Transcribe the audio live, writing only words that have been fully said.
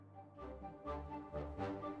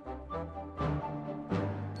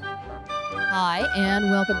Hi,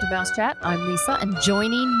 and welcome to Mouse Chat. I'm Lisa, and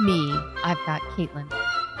joining me, I've got Caitlin,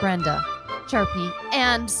 Brenda, Sharpie,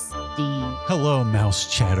 and Steve. Hello,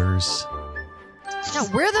 mouse chatters. No,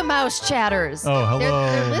 we're the Mouse Chatters. Oh, hello,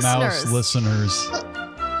 They're mouse listeners.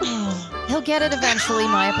 He'll get it eventually.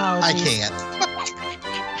 My I apologies. can't.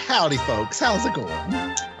 Howdy, folks. How's it going?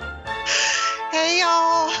 Hey,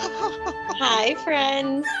 y'all. Hi,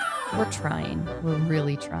 friends. We're trying. We're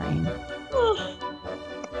really trying.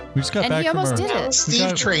 We just got And back he from almost our, did it.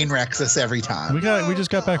 Steve train wrecks us every time. We just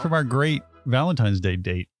got back from our great Valentine's Day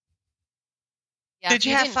date. Yeah, Did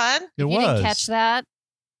you have fun? It If was. you didn't catch that,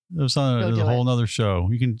 It was on Go it was do a whole it. nother show.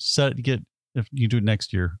 You can if you do it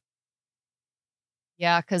next year.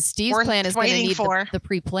 yeah, because Steve's Worth plan is going to waiting need for. the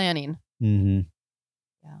pre-planning. Mm-hmm.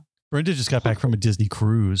 Yeah. Brenda just got back from a Disney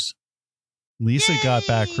cruise. Lisa got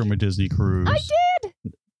back Yay! from a Disney cruise. I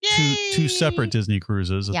did. Two separate Disney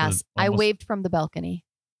cruises. at Yes, the- I almost- waved from the balcony.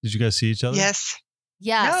 Did you guys see each other? Yes.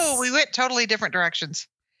 Yes. No, we went totally different directions.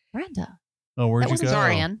 Brenda. Oh, where'd That you wasn't go?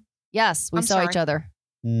 Zorian. Yes, we I'm saw each sorry. other.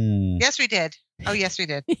 Hmm. Yes, we did. Oh, yes, we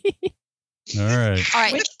did. All right. All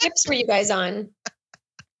right. Which ships were you guys on?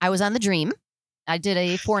 I was on the Dream. I did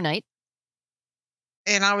a 4-night.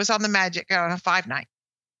 And I was on the Magic on a 5-night.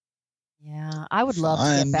 Yeah, I would love to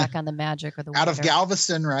Fun. get back on the Magic or the Out of Wonder.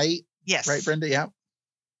 Galveston, right? Yes. Right, Brenda? Yeah.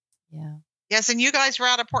 Yeah. Yes, and you guys were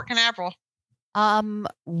out of Port Canaveral. Nope,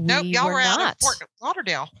 We y'all were were out not. of Fort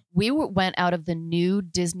Lauderdale. Went out of the new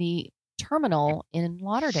Disney terminal in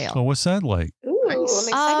Lauderdale. So what's that like? Ooh, Nice. I'm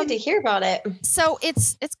excited Um, to hear about it. So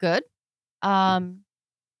it's good.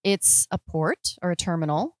 It's a port or a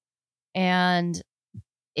terminal, and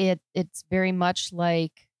it's very much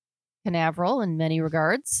like Canaveral in many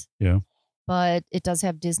regards. Yeah. But it does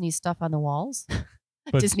have Disney stuff on the walls.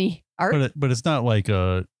 But- Disney art. But it's not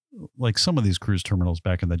like some of these cruise terminals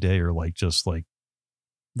back in the day are just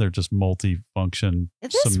they're just multi-function.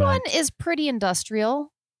 This cement. one is pretty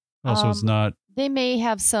industrial. Oh, so it's not. They may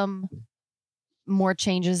have some more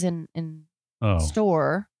changes in Oh,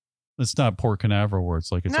 store. it's not Port Canaveral where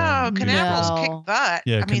it's like its No, own. Canaveral's No. kick butt.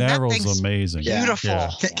 Yeah, I mean, that Canaveral's thing's amazing. Yeah. beautiful. Yeah.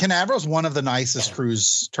 Canaveral's one of the nicest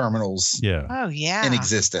cruise terminals Yeah. Oh, yeah. in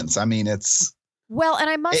existence. I mean, it's Well, and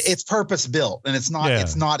I must purpose built, and it's not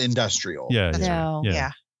Yeah. industrial. Yeah. That's yeah. No. Yeah.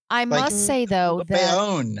 Yeah. I Like- must say though that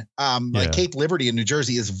Bayonne, Yeah. like Cape Liberty in New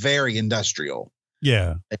Jersey, is very industrial.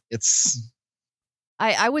 Yeah. It's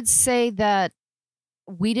I would say that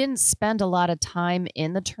we didn't spend a lot of time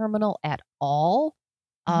in the terminal at all.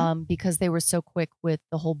 Because they were so quick with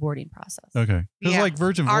the whole boarding process. Okay. Because Yeah. like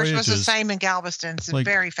Virgin Ours Voyages, was the same in Galveston. It's like-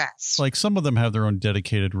 very fast. like some of them have their own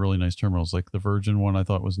dedicated, really nice terminals. Like the Virgin one, I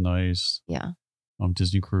thought was nice. Yeah.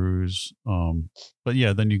 Disney Cruise. But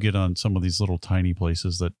yeah, then you get on some of these little tiny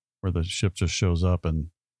places where the ship just shows up and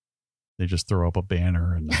they just throw up a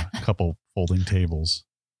banner and a couple folding tables.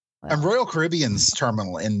 and Royal Caribbean's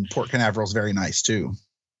terminal in Port Canaveral is very nice too.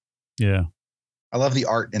 Yeah. I love the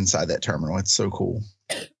art inside that terminal. It's so cool.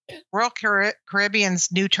 Royal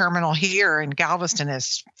Caribbean's new terminal here in Galveston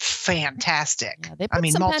is fantastic. Yeah, they I put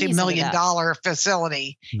mean, some pennies into multi-million that. dollar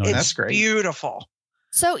facility. No, It's that's great. beautiful.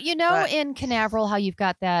 So you But- in Canaveral how you've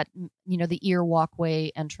got that the ear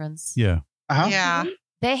walkway entrance. yeah. Uh-huh. Yeah.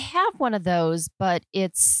 They have one of those, but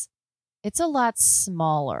it's a lot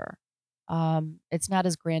smaller. It's not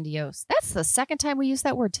as grandiose. That's the second time we used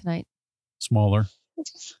that word tonight. Smaller.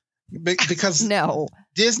 Because No.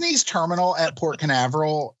 Disney's terminal at Port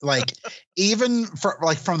Canaveral, like even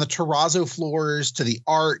from the terrazzo floors to the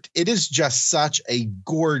art, it is just such a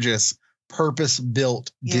gorgeous,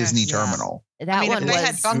 purpose-built Yes. Disney Yeah. terminal. That I mean, one if they was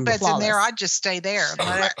had bunk beds in there, flawless. I'd just stay there.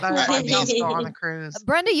 Let Right. everybody else go on a cruise.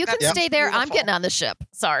 Brenda, you can That's stay there. I'm beautiful. getting on the ship.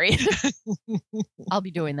 Sorry. I'll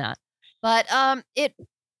be doing that. But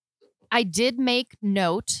I did make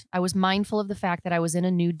note. I was mindful of the fact that I was in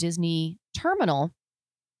a new Disney terminal,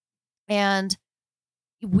 and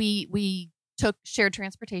we took shared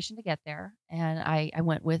transportation to get there. And I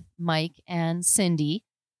went with Mike and Cindy.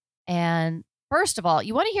 And first of all,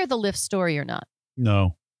 you want to hear the lift story or not?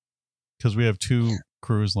 No. Because we have two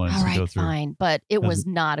cruise lines All to right, go through. fine. But it As- was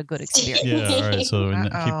not a good experience. Yeah. All right. So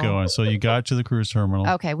keep Uh-oh. going. So you got to the cruise terminal.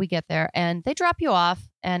 Okay, we get there and they drop you off,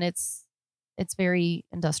 and it's very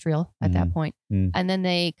industrial at that point. Mm. And then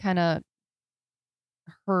they kind of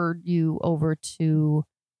herd you over to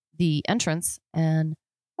the entrance, and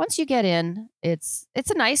once you get in, it's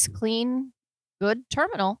a nice, clean, good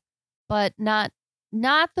terminal, but not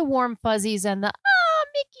the warm fuzzies and the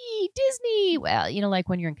Mickey Disney. Well, like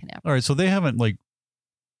when you're in Canaveral. All right. So they haven't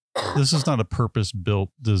this is not a purpose-built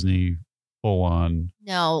Disney full-on.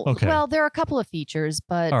 No. Okay. Well, there are a couple of features,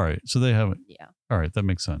 but All right. So they haven't. yeah, All right. That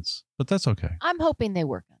makes sense. But that's okay. I'm hoping they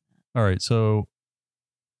work on that. All right. So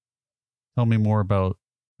tell me more about,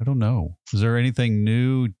 I don't know. Is there anything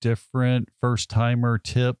new, different, first timer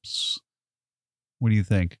tips? What do you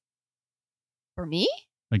think? For me?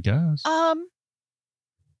 I guess.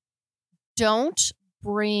 Don't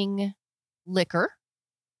bring liquor.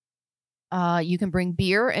 You can bring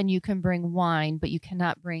beer and you can bring wine, but you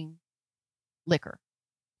cannot bring liquor.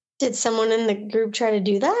 Did someone in the group try to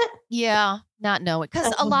do that? Yeah, not know it.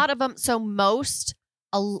 Because a lot of them, so most,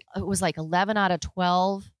 it was like 11 out of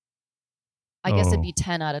 12. I guess it'd be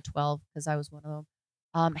 10 out of 12 because I was one of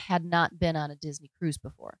them, had not been on a Disney cruise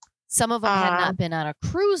before. Some of them had not been on a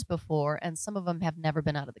cruise before, and some of them have never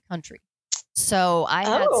been out of the country. So I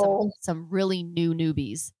had some really new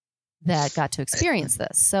newbies that got to experience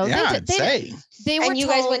this. So yeah, they were and you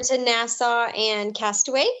guys went to Nassau and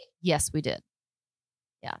Castaway? Yes, we did.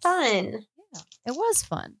 Yes. Fun. Yeah, it was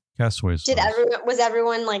fun. Castaways. Was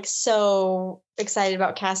everyone like so excited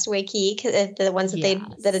about Castaway Key? Because the ones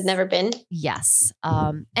that had never been. Yes.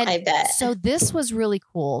 And I bet. So this was really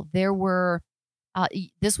cool. There were,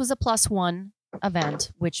 this was a +1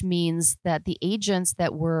 event, which means that the agents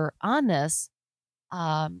that were on this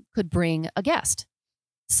could bring a guest.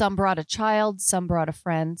 Some brought a child, some brought a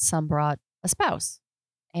friend, some brought a spouse.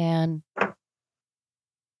 And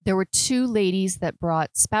there were 2 ladies that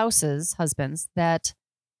brought spouses, husbands, that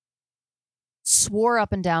swore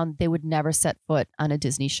up and down they would never set foot on a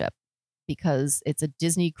Disney ship because it's a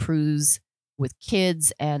Disney cruise with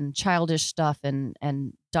kids and childish stuff and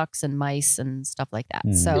ducks and mice and stuff like that.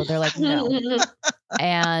 So they're like, no.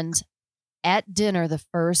 And at dinner the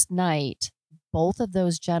first night, both of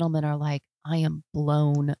those gentlemen are like, I am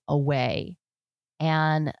blown away.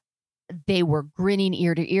 And they were grinning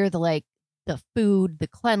ear to ear. The food, the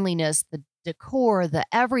cleanliness, the decor, the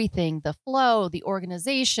everything, the flow, the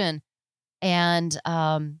organization. And,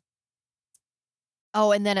 and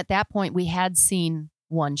then at that point we had seen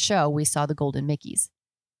one show. We saw the Golden Mickeys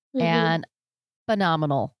and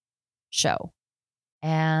phenomenal show.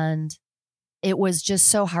 And it was just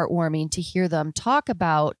so heartwarming to hear them talk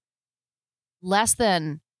about less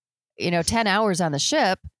than, 10 hours on the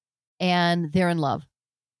ship and they're in love.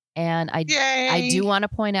 And I do want to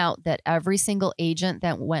point out that every single agent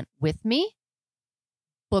that went with me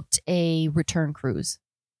booked a return cruise.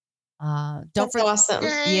 That's awesome.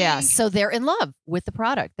 Yeah. So they're in love with the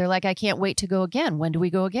product. They're like, I can't wait to go again. When do we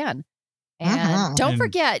go again? And don't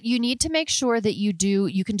forget, you need to make sure that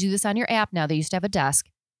you can do this on your app now. They used to have a desk,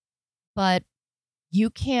 but you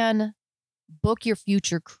can book your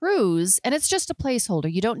future cruise and it's just a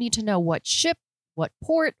placeholder. You don't need to know what ship, what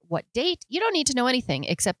port, what date. You don't need to know anything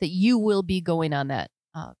except that you will be going on that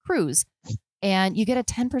cruise and you get a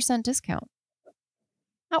 10% discount.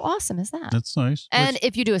 How awesome is that? That's nice. And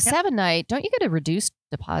if you do a 7-night, don't you get a reduced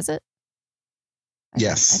deposit?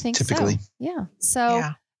 Yes, I think typically. So. Yeah. So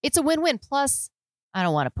it's a win-win. Plus, I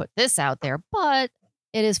don't want to put this out there, but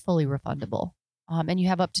it is fully refundable. And you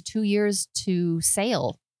have up to 2 years to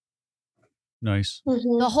sail. Nice.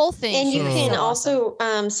 The whole thing. And you can also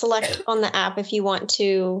select on the app if you want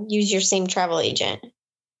to use your same travel agent.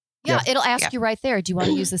 Yeah, it'll ask you right there. Do you want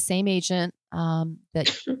to use the same agent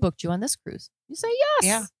that booked you on this cruise? You say yes.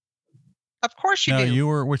 Yeah. Of course you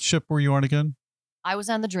do. Which ship were you on again? I was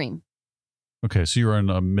on the Dream. Okay, so you were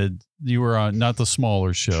on you were on not the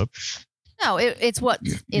smaller ship. No, it's what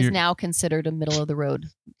is now considered a middle of the road,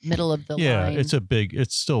 middle of the line. Yeah,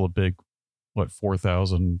 it's still a big,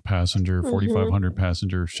 4,000 passenger, 4,500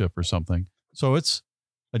 passenger ship or something. So it's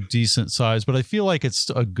a decent size, but I feel like it's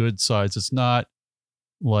a good size. It's not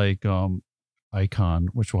like Icon,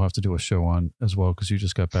 which we'll have to do a show on as well because you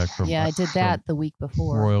just got back from. Yeah, I did that the week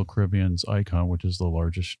before. Royal Caribbean's Icon, which is the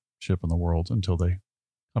largest ship in the world until they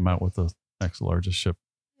come out with the next largest ship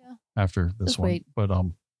after this one. Wait. But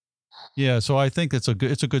yeah, so I think it's a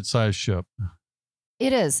good size ship.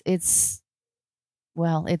 It is. It's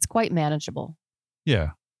quite manageable.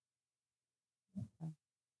 Yeah.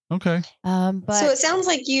 Okay. But so it sounds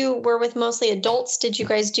like you were with mostly adults. Did you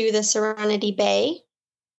guys do the Serenity Bay?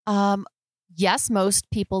 Yes,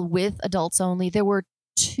 most people with adults only. There were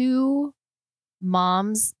 2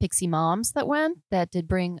 moms, Pixie moms that did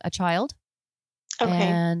bring a child. Okay.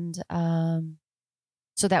 And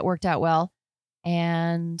so that worked out well.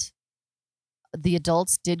 And the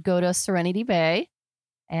adults did go to Serenity Bay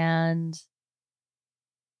and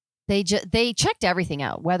they checked everything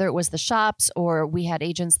out, whether it was the shops or we had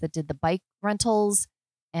agents that did the bike rentals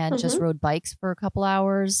and just rode bikes for a couple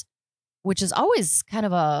hours, which is always kind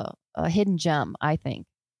of a hidden gem, I think.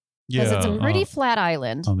 Because it's a pretty flat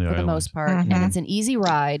island for the most part, and it's an easy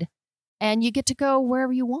ride, and you get to go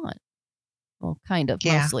wherever you want. Well, kind of,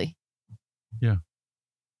 mostly. Yeah.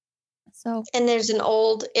 So And there's an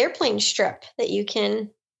old airplane strip that you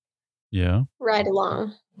can Yeah. ride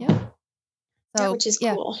along. yeah. So Which is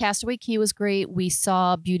cool. Castaway Cay was great. We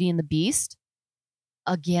saw Beauty and the Beast.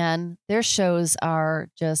 Again, their shows are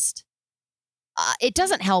just. It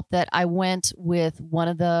doesn't help that I went with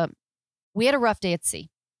we had a rough day at sea,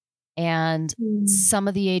 and some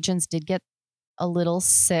of the agents did get a little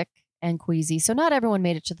sick and queasy. So not everyone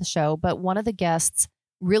made it to the show, but one of the guests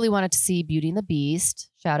really wanted to see Beauty and the Beast.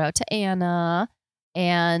 Shout out to Anna.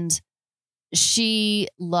 And she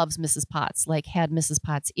loves Mrs. Potts, like had Mrs.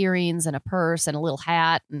 Potts earrings and a purse and a little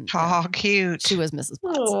hat. And, Oh, cute. She was Mrs.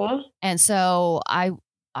 Potts. Aw. And so I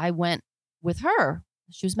went with her.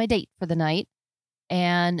 She was my date for the night.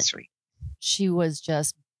 And Sweet. she was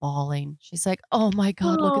just bawling. She's like, oh my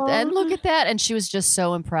God, look at that. And look at that. And she was just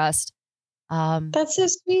so impressed. That's so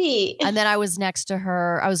sweet. And then I was next to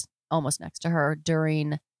her. I was almost next to her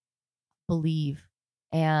during Believe.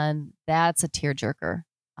 And that's a tearjerker.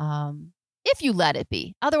 If you let it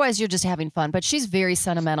be. Otherwise, you're just having fun. But she's very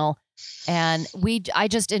sentimental. And I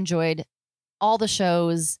just enjoyed all the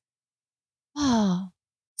shows. Oh,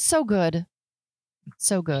 so good.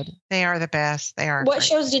 So good. They are the best. They are. What great.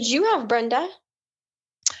 shows did you have, Brenda?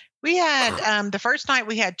 We had the first night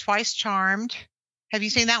we had Twice Charmed. Have you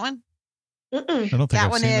seen that one? Mm-mm. I don't think That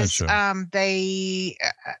I've one seen is that show. they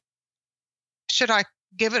should I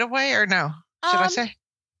give it away or no? Should I say?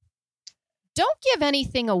 Don't give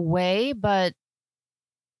anything away, but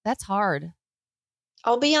that's hard.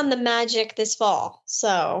 I'll be on the Magic this fall,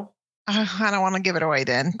 so. I don't want to give it away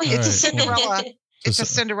then. All It's a right, Cinderella. It's a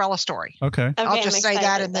Just- Cinderella story. Okay. I'll I'm just say that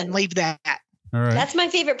excited and then leave that. All right. That's my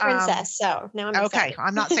favorite princess, so now I'm Okay. excited.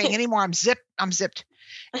 I'm not saying anymore. I'm zipped.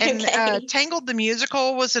 And Okay. Tangled the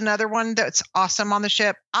Musical was another one that's awesome on the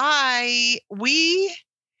ship.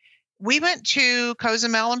 We went to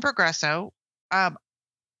Cozumel and Progresso.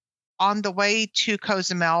 On the way to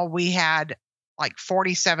Cozumel, we had like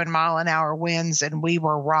 47-mile-an-hour winds, and we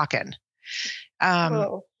were rocking.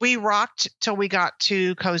 Whoa. We rocked till we got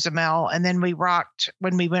to Cozumel, and then we rocked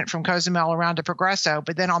when we went from Cozumel around to Progresso.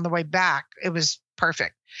 But then on the way back, it was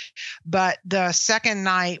perfect. But the second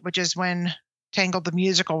night, which is when Tangled the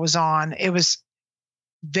Musical was on, it was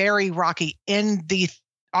very rocky in the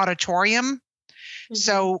auditorium. Mhm.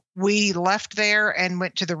 So we left there and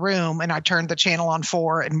went to the room, and I turned the channel on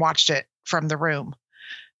 4 and watched it from the room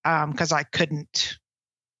because I couldn't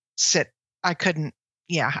sit. I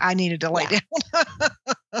needed to lay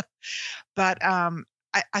down. But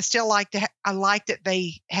I still liked that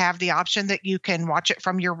they have the option that you can watch it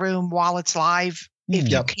from your room while it's live if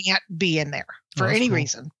you Yep. can't be in there for that's any cool.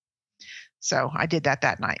 reason. So I did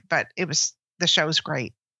that night, but the show's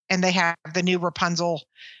great. And they have the new Rapunzel's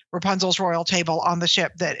Royal Table on the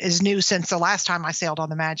ship that is new since the last time I sailed on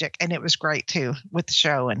the Magic. And it was great too with the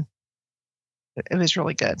show. And it was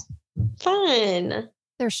really good. Fun.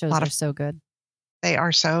 Their shows Lot are of- so good. They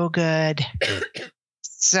are so good.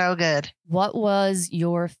 So good. What was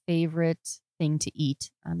your favorite thing to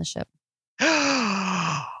eat on the ship?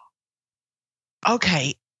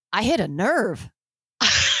 Okay. I hit a nerve.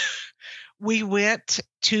 We went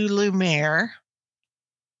to Lumiere.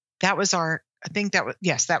 That was our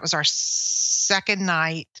second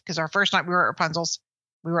night, because our first night we were at Rapunzel's.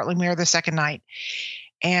 We were at Lumiere the second night.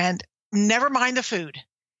 And never mind the food.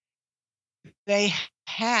 They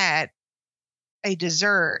had a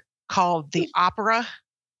dessert called the opera.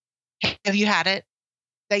 Have you had it?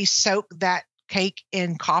 They soak that cake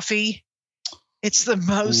in coffee. It's the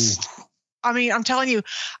most. I mean, I'm telling you,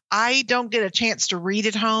 I don't get a chance to read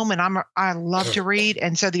at home, and I love to read,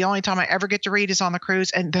 and so the only time I ever get to read is on the cruise.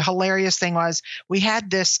 And the hilarious thing was, we had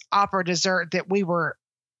this opera dessert that we were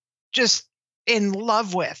just in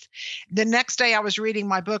love with. The next day, I was reading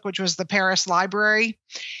my book, which was The Paris Library,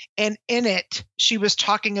 and in it, she was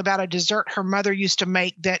talking about a dessert her mother used to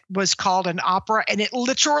make that was called an opera, and it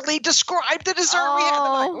literally described the dessert we had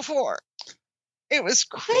the night Oh. before. It was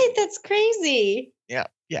great. Wait, that's crazy. Yeah.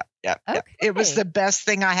 Okay. It was the best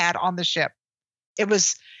thing I had on the ship.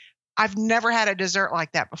 I've never had a dessert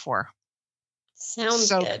like that before. Sounds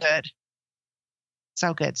So good. good.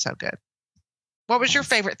 So good. So good. What was your Nice.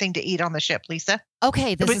 favorite thing to eat on the ship, Lisa?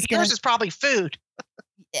 Okay, this But is gonna yours is probably food.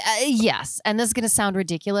 yes, and this is gonna sound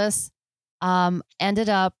ridiculous. Ended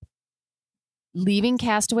up leaving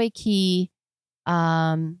Castaway Cay,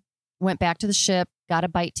 went back to the ship, got a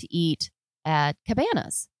bite to eat at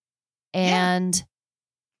Cabanas, and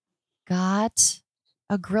got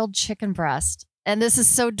a grilled chicken breast. And this is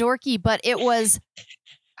so dorky, but it was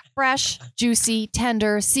fresh, juicy,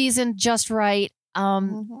 tender, seasoned just right.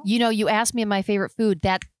 You know, you asked me my favorite food,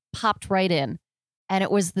 that popped right in. And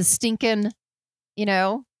it was the stinking,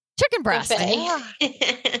 chicken breast. buffet.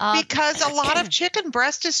 Because a lot of chicken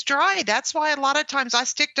breast is dry. That's why a lot of times I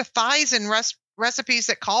stick to thighs in recipes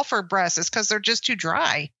that call for breasts, is because they're just too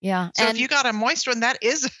dry. Yeah. So and if you got a moist one, that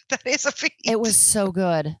is a feat. it was so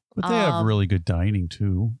good. But they have really good dining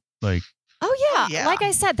too. Like, Oh yeah. Yeah. Like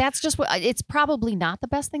I said, that's just what it's probably not the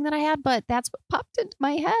best thing that I had, but that's what popped into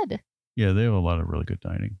my head. yeah, they have a lot of really good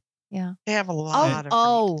dining. Yeah. They have a lot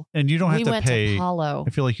of And you don't have we to went pay. to Paulo. I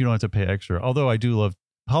feel like you don't have to pay extra. Although I do love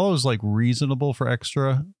Paulo's like reasonable for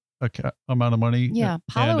extra amount of money. Yeah,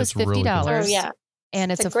 Paulo and is it's really good. $50. Oh yeah,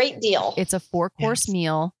 And it's a great deal. It's a 4-course Yes.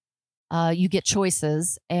 meal. You get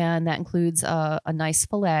choices, and that includes a nice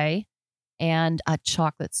fillet and a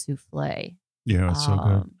chocolate souffle. Yeah, it's so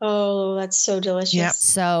good. Oh, that's so delicious. Yep.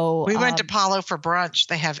 So We went to Paulo for brunch.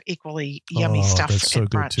 They have equally yummy Oh, stuff that's so at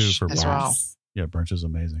good, brunch too, for as brunch. well. Yeah, brunch is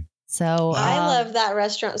amazing. So I love that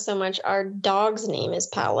restaurant so much. Our dog's name is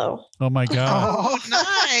Paolo. Oh my god. Oh,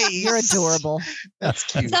 nice. You're adorable. That's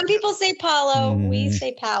cute. Some people say Paulo. We Mm.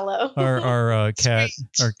 say Paolo. Our cat Sweet.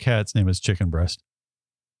 our cat's name is Chicken Breast.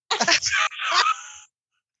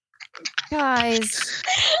 Guys,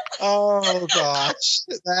 Oh gosh,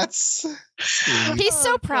 that's sweet. he's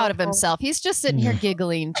so proud of himself. He's just sitting here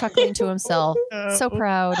giggling, chuckling to himself. So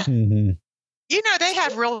proud. Mm-hmm. You know, they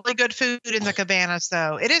have really good food in the cabanas,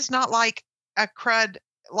 though. It is not like a crud,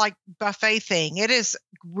 like buffet thing. It is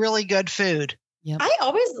really good food. I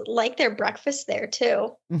always like their breakfast there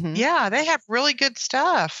too. Mhm. Yeah, they have really good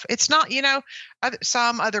stuff. It's not,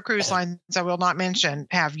 some other cruise lines I will not mention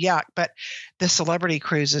have yuck, but the Celebrity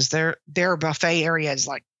cruises, their buffet area is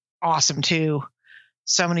like awesome too.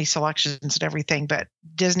 So many selections and everything, but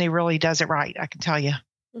Disney really does it right. I can tell you.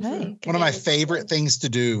 Hey. One of my favorite things to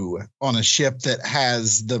do on a ship that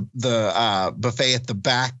has the buffet at the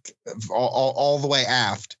back, all the way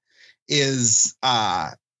aft, is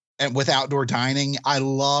and with outdoor dining. I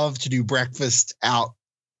love to do breakfast out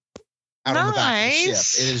on the back of the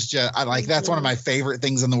Nice. ship. It is just that's one of my favorite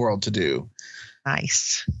things in the world to do.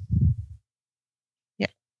 Nice.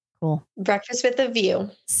 Cool. Breakfast with a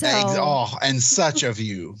view. So And such a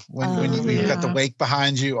view when you've got the yeah. wake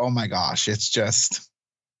behind you. Oh my gosh, it's just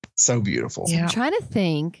so beautiful. Yeah. I'm trying to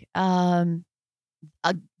think. The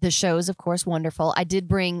show's, of course, wonderful. I did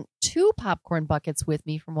bring 2 popcorn buckets with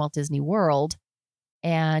me from Walt Disney World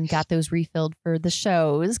and got those refilled for the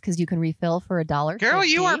shows because you can refill for $1.50. Girl,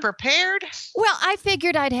 you are prepared. Well, I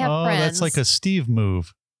figured I'd have friends. That's like a Steve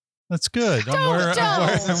move. That's good. I'm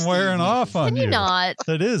Don't. wearing off on Can you not?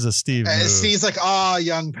 That is a Steve move. Steve's like,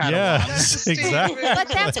 young Padawan. Yes, exactly. But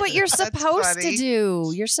that's what you're That's supposed to funny.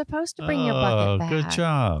 do. You're supposed to bring your bucket back. Good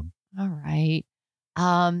job. All right.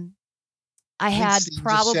 I had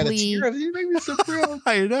probably You make me so proud.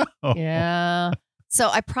 I know. yeah. So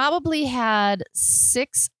I probably had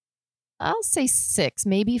 6. I'll say 6,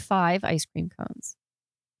 maybe 5 ice cream cones.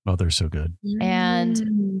 Oh, they're so good.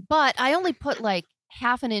 And but I only put like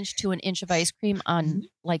half an inch to an inch of ice cream on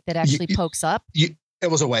like that actually pokes up. It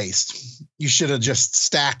was a waste. You should have just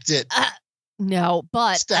stacked it. No,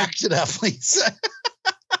 but Stacked it up, please.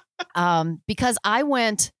 because I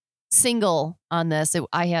went single on this.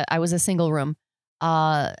 I was a single room,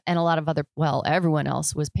 and a lot of everyone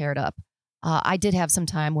else was paired up. I did have some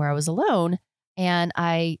time where I was alone, and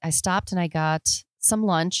I stopped and I got some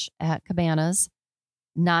lunch at Cabanas,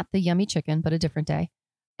 not the yummy chicken, but a different day,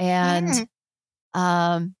 and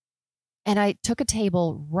I took a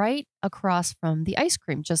table right across from the ice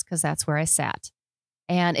cream just because that's where I sat,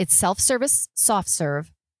 and it's self-service, soft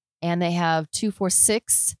serve, and they have 2, 4,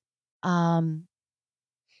 6.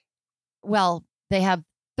 Well, they have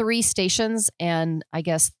 3 stations and I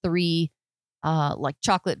guess 3 like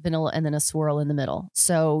chocolate, vanilla, and then a swirl in the middle.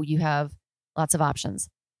 So you have lots of options.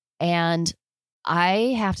 And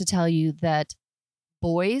I have to tell you that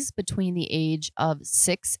boys between the age of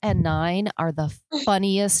 6 and 9 are the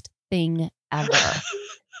funniest thing ever.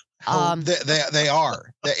 They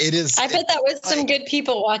are. It is. I bet that was some good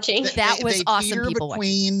people watching. That was they awesome teeter people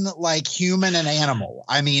between like human and animal.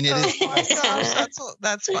 I mean, it is. Oh my gosh,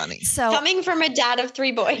 that's funny. So Coming from a dad of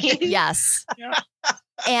 3 boys. yes. Yeah.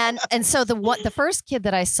 And so the first kid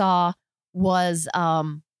that I saw was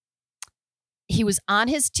he was on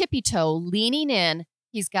his tippy toe leaning in.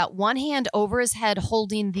 He's got one hand over his head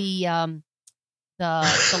holding the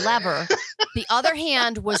lever. The other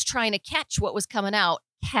hand was trying to catch what was coming out,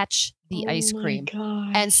 catch the ice cream.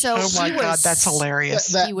 And so Oh my he God, was that's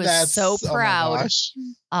hilarious. He was so oh my proud. gosh.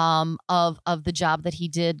 Of the job that he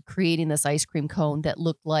did creating this ice cream cone that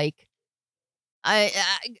looked like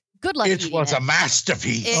good luck. It eating was it. a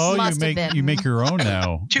masterpiece. It Oh, must have been. you make your own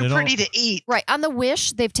now. Too They don't- pretty to eat. Right. On the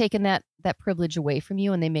Wish, they've taken that that privilege away from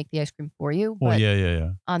you and they make the ice cream for you. Well, but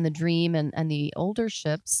yeah. on the Dream and the older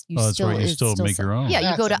ships, you Oh, that's still right. You it's still make your own. Yeah, you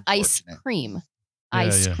That's go to Ice unfortunate. Cream. Yeah,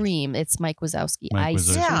 Ice yeah. Cream. It's Mike Wazowski. Mike Ice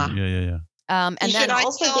was Cream. yeah. And you then should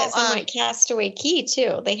also tell, get some at Castaway Key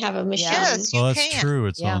too. They have a machine. Yes, Well, you that's can. true.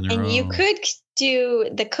 It's Yeah. on your And own. you could do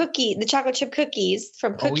the chocolate chip cookies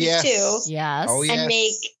from Oh, Cookies yes. too, yes. Oh, yeah. and Yes.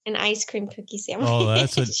 make an ice cream cookie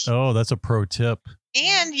sandwich. That's a pro tip.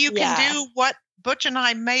 And you can Yeah. do what Butch and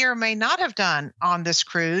I may or may not have done on this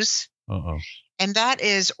cruise. Uh-oh. And that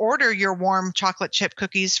is order your warm chocolate chip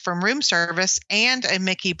cookies from room service and a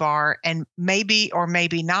Mickey bar, and maybe or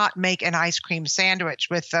maybe not make an ice cream sandwich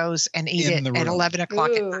with those and eat In it the at room. 11 o'clock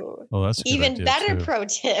at night. Ooh. Well, that's a good Even idea, better too. pro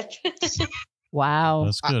tip. Wow.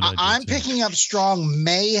 That's a good. idea, I'm too. picking up strong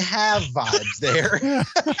may have vibes there.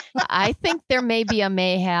 I think there may be a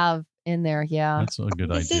may have in there. Yeah. That's a good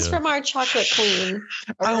This idea. is from our chocolate queen.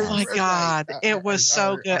 Oh my God. It was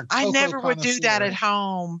so good. I cocoa never would do that at connoisseur.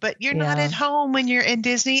 home, but you're not Yeah. at home when you're in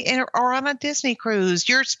Disney or on a Disney cruise.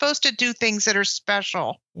 You're supposed to do things that are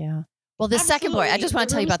special. Yeah. Well, the second boy, I just Absolutely. want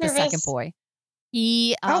to tell you Room about the second service. boy.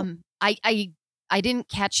 He, I didn't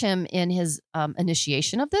catch him in his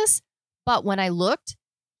initiation of this, but when I looked,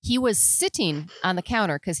 he was sitting on the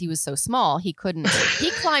counter because he was so small. He couldn't, he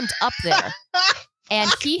climbed up there and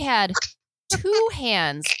he had 2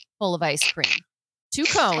 hands full of ice cream, 2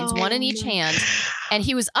 cones, one in each my- hand. And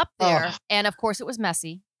he was up there. Oh. And of course it was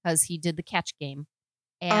messy because he did the catch game.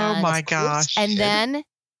 And, Oh my gosh. And then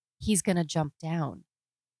he's going to jump down.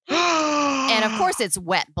 And of course it's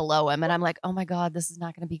wet below him. And I'm like, oh my God, this is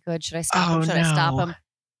not going to be good. Should I stop him? Oh, Should I stop no. him?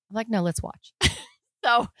 I'm like, no, let's watch.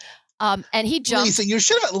 So, and he jumped. Lisa, you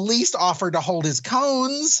should have at least offered to hold his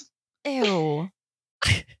cones. Ew.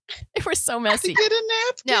 They were so To messy. get a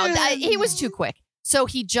napkin. No, he was too quick. So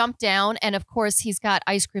he jumped down. And of course he's got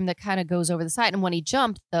ice cream that kind of goes over the side. And when he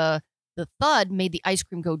jumped, the thud made the ice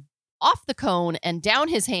cream go off the cone and down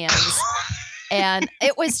his hands. And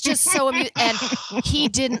it was just so amusing. And he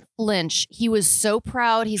didn't flinch. He was so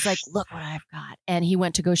proud. He's like, look what I've got. And he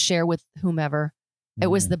went to go share with whomever. It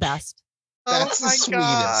was the best. That's the oh my sweetest.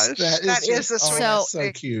 gosh. That is the oh, sweetest. that's so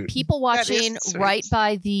thing. cute. People That is watching the right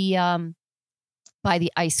sweetest. by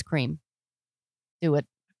the ice cream. Do it.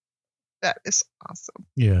 That is awesome.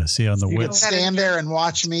 Yeah. See on the You whip. could stand there and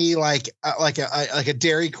watch me like a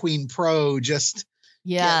Dairy Queen pro just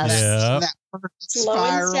Yes. get Yeah. that perfect Slow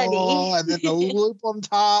and steady. spiral and then the loop on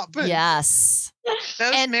top. Yes.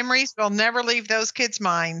 Those And- memories will never leave those kids'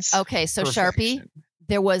 minds. Okay. So Sharpie, Perfection.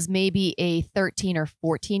 there was maybe a 13 or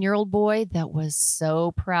 14-year-old boy that was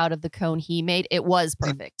so proud of the cone he made. It was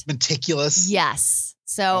perfect. Meticulous. Yes.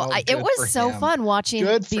 So Oh, it good for was so him. fun watching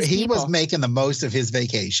Good for these he people. was making the most of his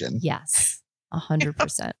vacation. Yes.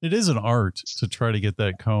 100%. It is an art to try to get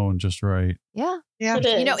that cone just right. Yeah. Yeah. It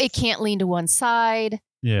is. You know, it can't lean to one side.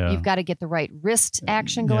 Yeah. You've got to get the right wrist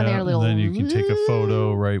action going there. A little. And then you can take a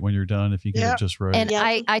photo right when you're done if you get Yep. it just right. And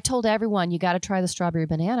Yep. I told everyone you got to try the strawberry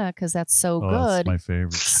banana because that's so Oh, good. that's my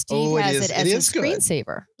favorite. Steve Oh, it has is- it it as his is good.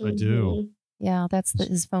 screensaver. I do. Yeah, that's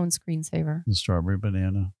his phone screensaver. The strawberry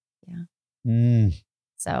banana. Yeah. Mm,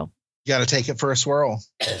 So, You got to take it for a swirl.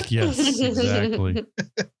 yes, exactly.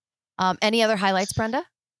 any other highlights, Brenda?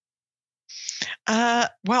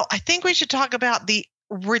 Well, I think we should talk about the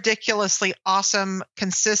ridiculously awesome,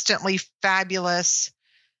 consistently fabulous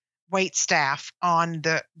wait staff on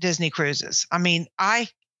the Disney cruises. I mean,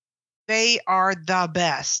 they are the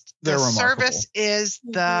best. They're the remarkable. service is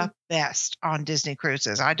the best on Disney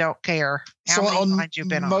cruises. I don't care how So many on times you've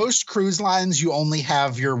been on. most cruise lines, you only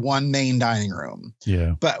have your one main dining room.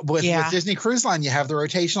 Yeah. But with Disney Cruise Line, you have the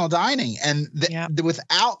rotational dining, and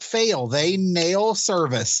without fail, they nail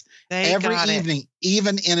service They every got it. evening,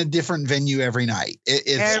 even in a different venue every night.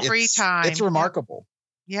 Every time. It's remarkable.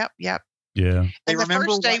 Yep. Yeah. They And the remember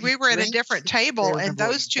first day what we you were at a drink, different they table, and remember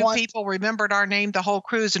what those you two want. people remembered our name the whole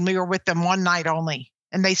cruise, and we were with them one night only.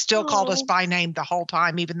 And they still called us Oh. by name the whole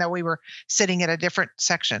time, even though we were sitting at a different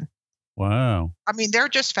section. Wow. I mean, they're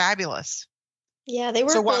just fabulous. Yeah, they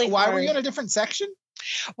were So really why hard. were you in a different section?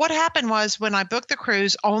 What happened was when I booked the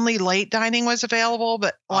cruise, only late dining was available,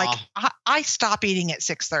 but like I stop eating at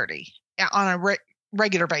 6:30 on a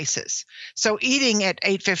regular basis. So eating at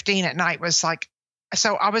 8:15 at night was like,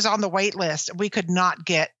 so I was on the wait list. We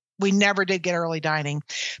never did get early dining.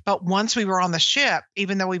 But once we were on the ship,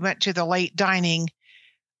 even though we went to the late dining,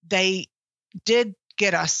 they did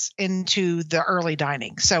get us into the early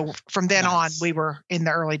dining. So from then on, Nice. we were in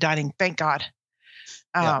the early dining. Thank God.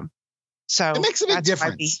 Yeah. So It makes a big that's why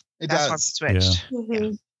difference. It that's why we does. switched.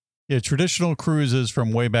 Mhm. Yeah. Traditional cruises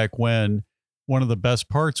from way back when, one of the best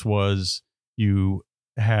parts was you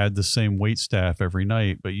had the same wait staff every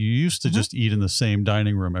night, but you used to just eat in the same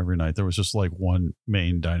dining room every night. There was just like one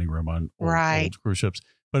main dining room on old cruise ships,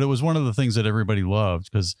 but it was one of the things that everybody loved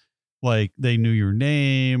because like they knew your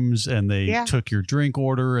names and they took your drink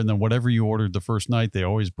order, and then whatever you ordered the first night, they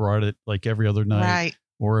always brought it like every other night. Right.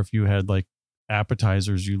 Or if you had like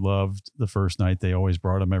appetizers you loved the first night, they always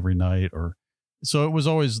brought them every night. Or so it was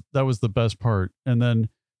always, that was the best part. And then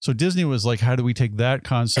so Disney was like, how do we take that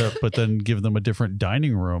concept, but then give them a different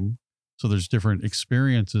dining room? So there's different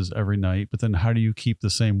experiences every night, but then how do you keep the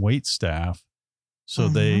same wait staff? So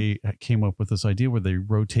they came up with this idea where they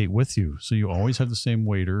rotate with you. So you always have the same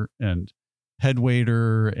waiter and head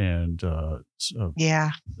waiter and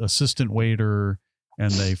assistant waiter,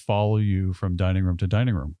 and they follow you from dining room to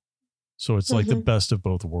dining room. So it's like the best of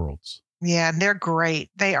both worlds. Yeah, and they're great.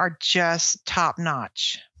 They are just top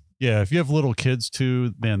notch. Yeah, if you have little kids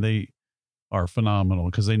too, man, they are phenomenal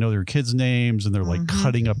because they know their kids' names and they're like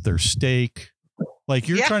cutting up their steak. Like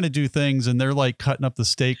you're trying to do things and they're like cutting up the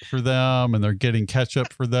steak for them and they're getting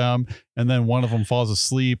ketchup for them. And then one of them falls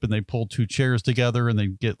asleep and they pull 2 chairs together and they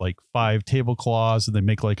get like 5 tablecloths and they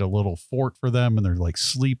make like a little fort for them and they're like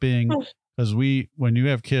sleeping. Because when you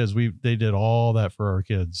have kids, they did all that for our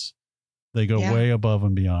kids. They go way above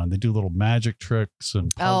and beyond. They do little magic tricks and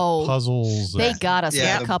puzzles. They got us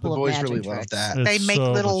a couple the of boys magic really tricks. love that. They make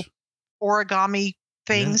little origami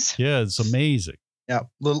things. Yeah, it's amazing. Yeah,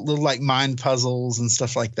 little like mind puzzles and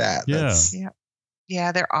stuff like that.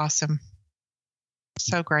 Yeah, they're awesome.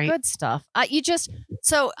 So great. Good stuff.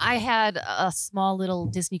 So I had a small little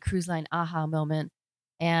Disney Cruise Line aha moment.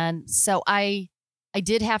 And so I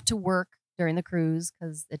did have to work during the cruise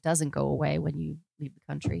because it doesn't go away when you leave the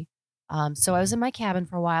country. So I was in my cabin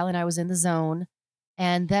for a while and I was in the zone.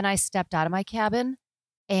 And then I stepped out of my cabin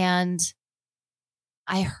and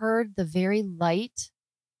I heard the very light,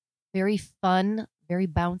 very fun, very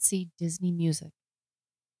bouncy Disney music.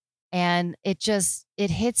 And it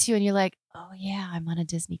hits you and you're like, oh yeah, I'm on a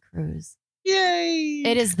Disney cruise. Yay.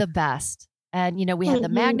 It is the best. And, we had the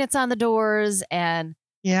magnets on the doors and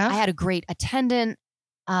I had a great attendant.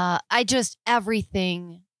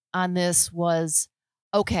 Everything on this was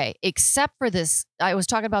okay, except for this. I was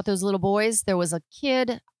talking about those little boys. There was a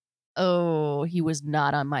kid. Oh, he was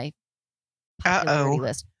not on my popularity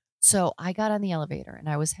list. So I got on the elevator and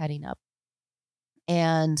I was heading up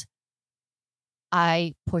and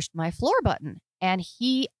I pushed my floor button and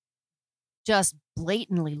he just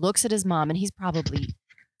blatantly looks at his mom and he's probably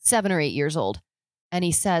 7 or 8 years old. And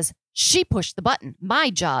he says, she pushed the button, my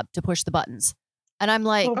job to push the buttons. And I'm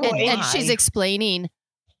like, and she's explaining,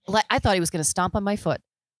 like, I thought he was going to stomp on my foot.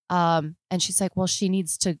 And she's like, well, she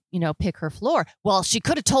needs to, pick her floor. Well, she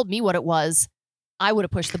could have told me what it was. I would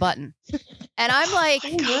have pushed the button. And I'm like,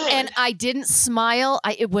 and I didn't smile.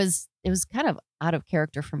 It was kind of out of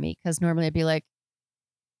character for me because normally I'd be like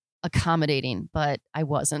accommodating, but I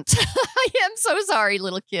wasn't. I am so sorry,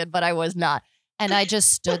 little kid, but I was not. And I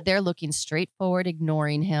just stood there looking straight forward,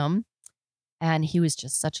 ignoring him. And he was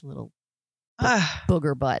just such a little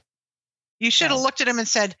booger butt. You should have looked at him and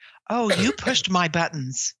said, oh, you pushed my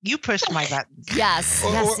buttons. You pushed my buttons. Yes.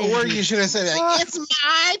 Or you should have said, it's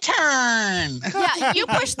my turn. Yeah, you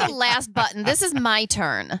pushed the last button. This is my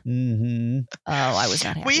turn. Mm-hmm. Oh, I was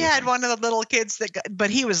not happy. We had one of the little kids but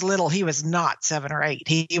he was little. He was not 7 or 8.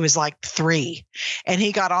 He was like 3. And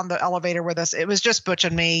he got on the elevator with us. It was just Butch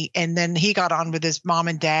and me. And then he got on with his mom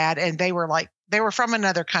and dad. And they were from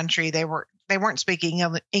another country. They weren't speaking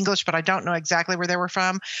English, but I don't know exactly where they were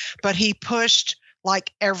from. But he pushed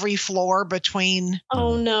like every floor between.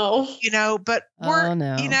 Oh no. But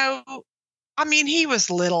I mean, he was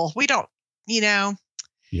little. We don't, Yeah.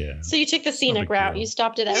 So you took the scenic route. You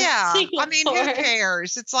stopped it out. Yeah. I mean, who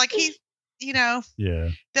cares? It's like Yeah.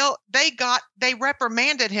 They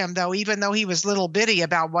reprimanded him though, even though he was little bitty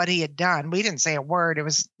about what he had done. We didn't say a word. It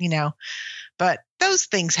was, but those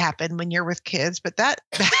things happen when you're with kids. But that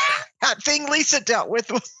thing Lisa dealt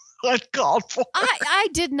with was uncalled for. I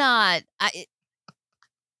did not.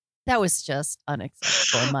 That was just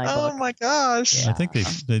unacceptable in my book. Oh my gosh. Yeah. I think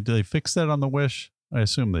they fixed that on the Wish. I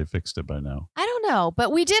assume they fixed it by now. I don't know,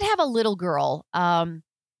 but we did have a little girl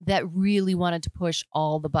that really wanted to push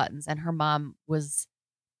all the buttons, and her mom was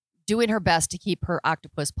doing her best to keep her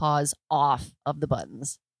octopus paws off of the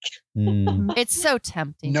buttons. It's so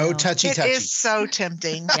tempting. No touchy. It is so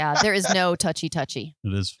tempting. Yeah, there is no touchy.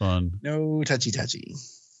 It is fun. No touchy.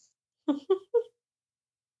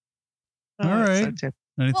 All right. So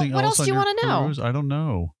Anything what else do you on want to your know? cruise? I don't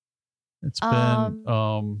know. It's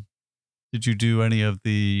been did you do any of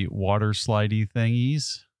the water slidey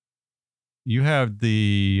thingies? You had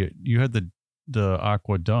the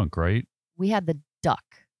aqua dunk, right? We had the duck.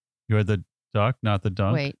 You had the duck, not the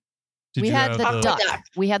dunk? Wait, Did we you had have the duck. duck.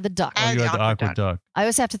 We had the duck. Oh, you had the Aqua aqua duck. I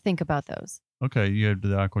always have to think about those. Okay, you had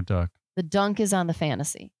the aqua duck. The dunk is on the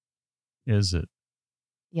fantasy. Is it?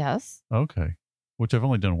 Yes. Okay. Which I've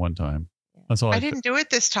only done one time. That's all I didn't do it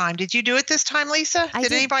this time. Did you do it this time, Lisa? I Did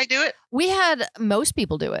did. anybody do it? We had most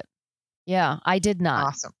people do it. Yeah, I did not.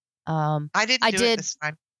 Awesome. I I didn't do did. it this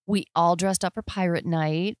time. We all dressed up for pirate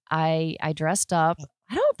night. I dressed up.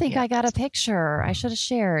 I don't think Yeah, I got a that's- picture. I should have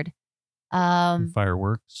shared.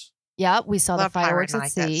 Fireworks. Yeah, we saw Love the fireworks Pirate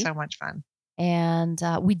at Night. sea. That's so much fun. And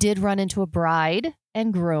we did run into a bride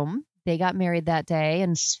and groom. They got married that day,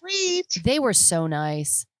 and Sweet. they were so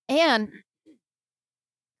nice. And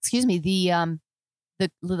excuse me, the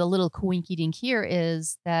little coinky dink here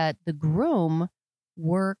is that the groom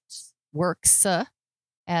works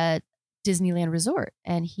at Disneyland Resort,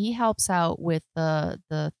 and he helps out with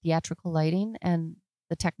the theatrical lighting and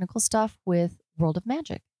the technical stuff with World of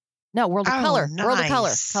Magic. No, World of Oh, Color. World of Color.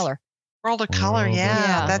 nice. Color. World of Color. World of Yeah,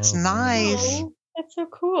 Yeah. that's Color. nice. Oh, that's so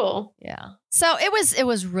cool. Yeah. So it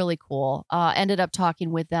was really cool. Ended up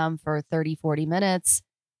talking with them for 30, 40 minutes.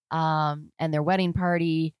 And their wedding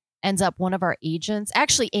party ends up one of our agents,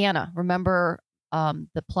 actually Anna, remember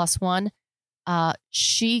the plus one?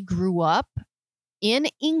 She grew up in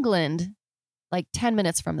England, like 10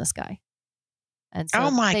 minutes from this guy. And so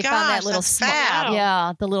Oh my they found that gosh, little that's small, fab.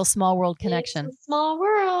 yeah, the little small world It's connection a small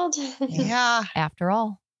world. Yeah. after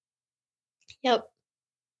all. Yep.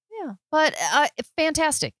 Yeah, but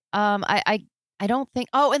fantastic. I don't think.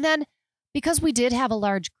 Oh, and then because we did have a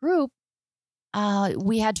large group,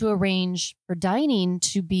 we had to arrange for dining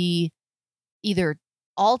to be either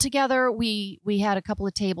all together. We had a couple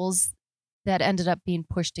of tables that ended up being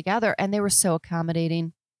pushed together, and they were so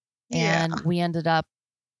accommodating. Yeah. And we ended up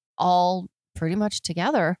all pretty much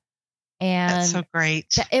together. And That's so great.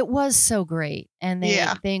 it was so great. And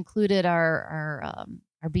Yeah. they included our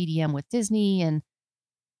BDM with Disney and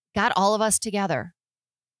got all of us together.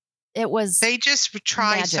 It was They just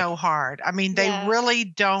try magic. so hard. I mean, they Yeah. really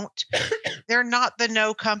don't. They're not the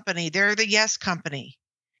no company. They're the yes company.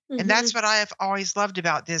 And that's what I have always loved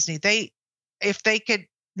about Disney. If they could,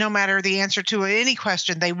 no matter the answer to any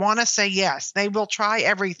question, they want to say yes. They will try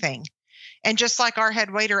everything. And just like our head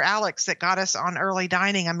waiter, Alex, that got us on early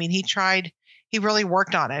dining, I mean, he really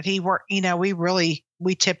worked on it. He worked,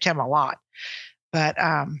 we tipped him a lot. But,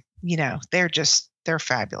 they're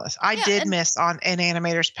fabulous. I Yeah, did and- miss on an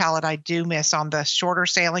Animator's Palette. I do miss on the shorter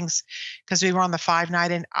sailings because we were on the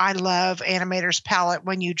 5-night. And I love Animator's Palette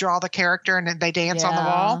when you draw the character and then they dance on the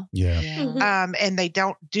wall. Yeah. Yeah. And they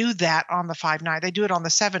don't do that on the 5-night. They do it on the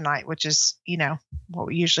 7-night, which is, what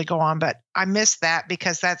we usually go on. But I miss that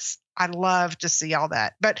because I love to see all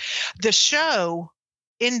that. But the show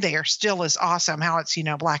in there still is awesome. How it's,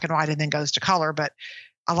 black and white and then goes to color. But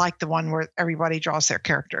I like the one where everybody draws their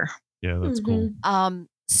character. Yeah, that's cool.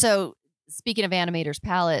 So speaking of Animator's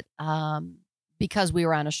Palette, because we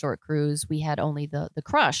were on a short cruise, we had only the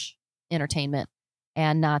Crush entertainment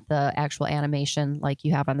and not the actual animation like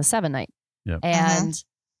you have on the 7-night. Yep. And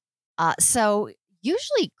so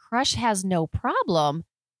usually Crush has no problem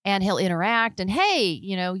and he'll interact and, hey,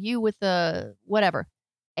 you with the whatever.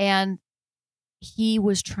 And he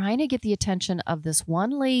was trying to get the attention of this one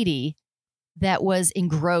lady that was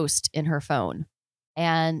engrossed in her phone.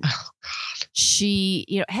 And Oh, God.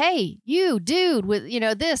 she, hey, you dude with,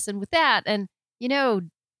 this and with that. And,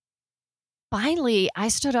 finally I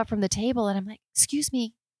stood up from the table and I'm like, excuse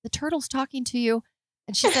me, the turtle's talking to you.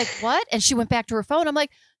 And she's like, what? And she went back to her phone. I'm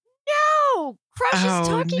like, no, Crush is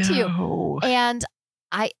talking to you. No. And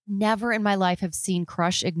I never in my life have seen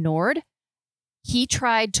Crush ignored. He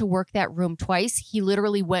tried to work that room twice. He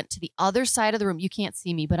literally went to the other side of the room. You can't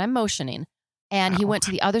see me, but I'm motioning. And he Oh. went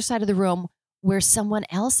to the other side of the room where someone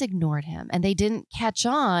else ignored him and they didn't catch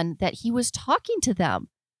on that he was talking to them.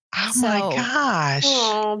 Oh So, my gosh.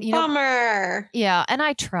 Oh, You know- bummer. Yeah. And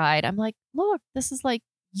I tried. I'm like, look, this is like,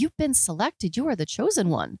 you've been selected. You are the chosen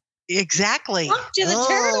one. Exactly. Talk to the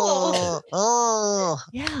turtle. Oh.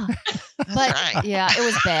 Yeah. That's But right. yeah, it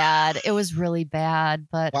was bad. It was really bad.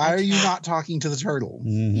 But Why I are you tried. not talking to the turtle?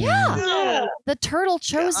 Mhm. Yeah. Yeah. The turtle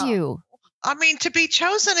chose Yeah. you. I mean, to be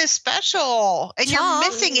chosen is special, and Cha. you're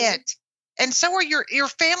missing it. And so are your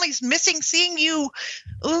family's missing seeing you.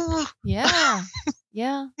 Ooh. Yeah.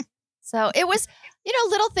 Yeah. So it was,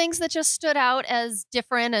 little things that just stood out as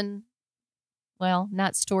different and, well,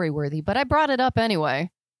 not story worthy, but I brought it up anyway.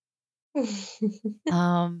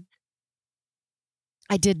 Um,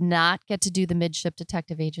 I did not get to do the midship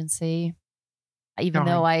detective agency, even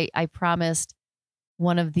though I promised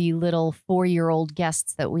one of the little 4-year-old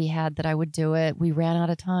guests that we had that I would do it. We ran out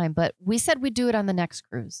of time, but we said we'd do it on the next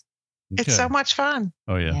cruise. It's so much fun.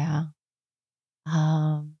 Oh yeah.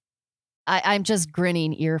 Yeah. I'm just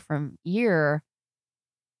grinning ear from ear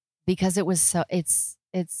because it was so. It's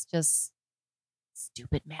just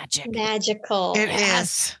stupid magic. Magical. It Yes.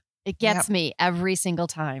 is. It gets me every single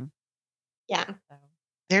time. Yeah.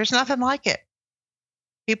 There's nothing like it.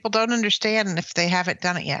 People don't understand if they haven't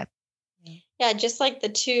done it yet. Yeah, just like the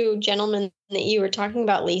two gentlemen that you were talking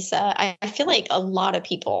about, Lisa, I feel like a lot of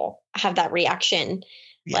people have that reaction.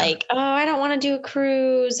 Yeah. Like, oh, I don't want to do a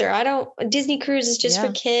cruise, or Disney cruise is just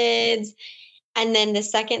for kids. And then the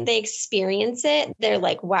second they experience it, they're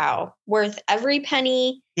like, wow, worth every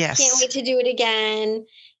penny. Yes. Can't wait to do it again.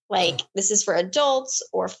 Like, this is for adults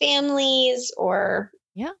or families or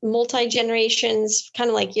multi-generations,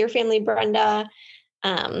 kind of like your family, Brenda.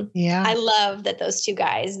 I love that those two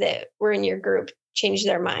guys that were in your group changed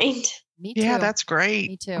their mind. Me too. Yeah, that's great.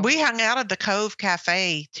 Me too. We hung out at the Cove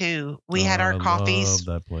Cafe too. We had our coffees.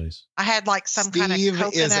 Love that place. I had like some kind of Steve is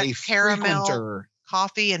coconut a caramel frequenter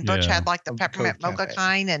coffee, and Butch had like the of the peppermint Cove mocha Cafe.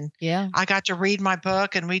 kind. And Yeah. I got to read my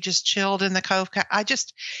book, and we just chilled in the Cove.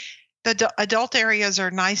 The adult areas are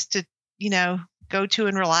nice to, go to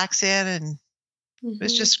and relax in, and it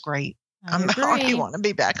was just great. I already want to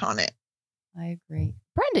be back on it. I agree.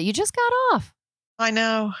 Brenda, you just got off. I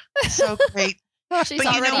know. So great. She's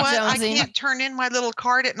But you already know what? jonesing. I can't turn in my little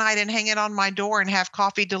card at night and hang it on my door and have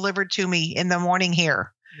coffee delivered to me in the morning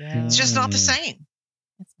here. Yeah. It's just not the same.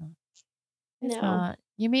 It's not. It's No. not.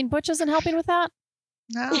 You mean Butch isn't helping with that?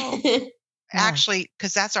 No. Actually,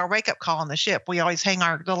 because that's our wake up call on the ship. We always hang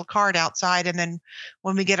our little card outside. And then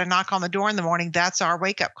when we get a knock on the door in the morning, that's our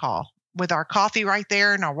wake up call with our coffee right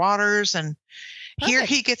there and our waters. And here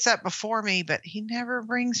he gets up before me, but he never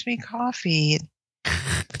brings me coffee.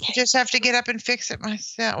 I just have to get up and fix it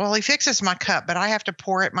myself. Well, he fixes my cup, but I have to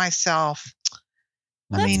pour it myself.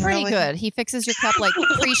 That's pretty really good. He fixes your cup like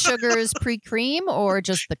pre-sugars, pre-cream, or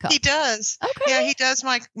just the cup? He does. Okay. Yeah, he does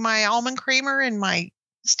my almond creamer and my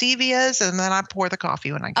stevias, and then I pour the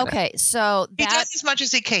coffee when I get Okay, so He does as much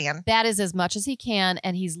as he can. That is as much as he can,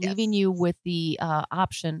 and he's leaving you with the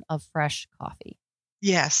option of fresh coffee.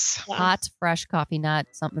 Yes. Hot, fresh coffee, not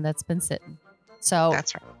something that's been sitting. So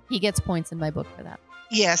That's right. he gets points in my book for that.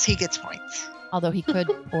 Yes, he gets points. Although he could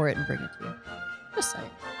pour it and bring it to you. Just saying.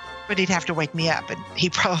 But he'd have to wake me up, and he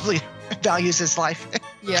probably values his life.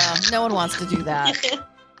 Yeah, no one wants to do that.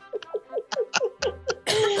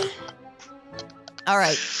 All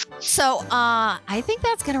right. So I think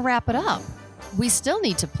that's going to wrap it up. We still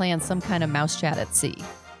need to plan some kind of mouse chat at sea.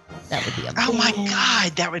 That would be amazing. Oh my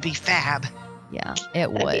God, that would be fab. Yeah, it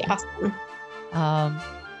That'd would. be awesome.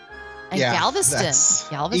 And Galveston.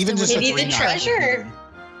 Galveston even just would Maybe a the 3-night treasure.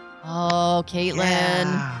 Oh, Caitlin.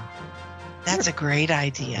 Yeah. That's a great You're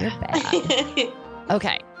idea. bad.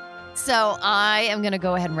 Okay. So I am going to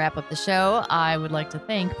go ahead and wrap up the show. I would like to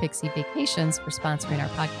thank Pixie Vacations for sponsoring our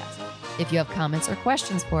podcast. If you have comments or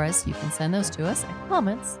questions for us, you can send those to us at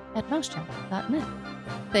comments@mousechat.net.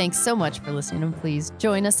 Thanks so much for listening, and please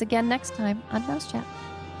join us again next time on Mouse Chat.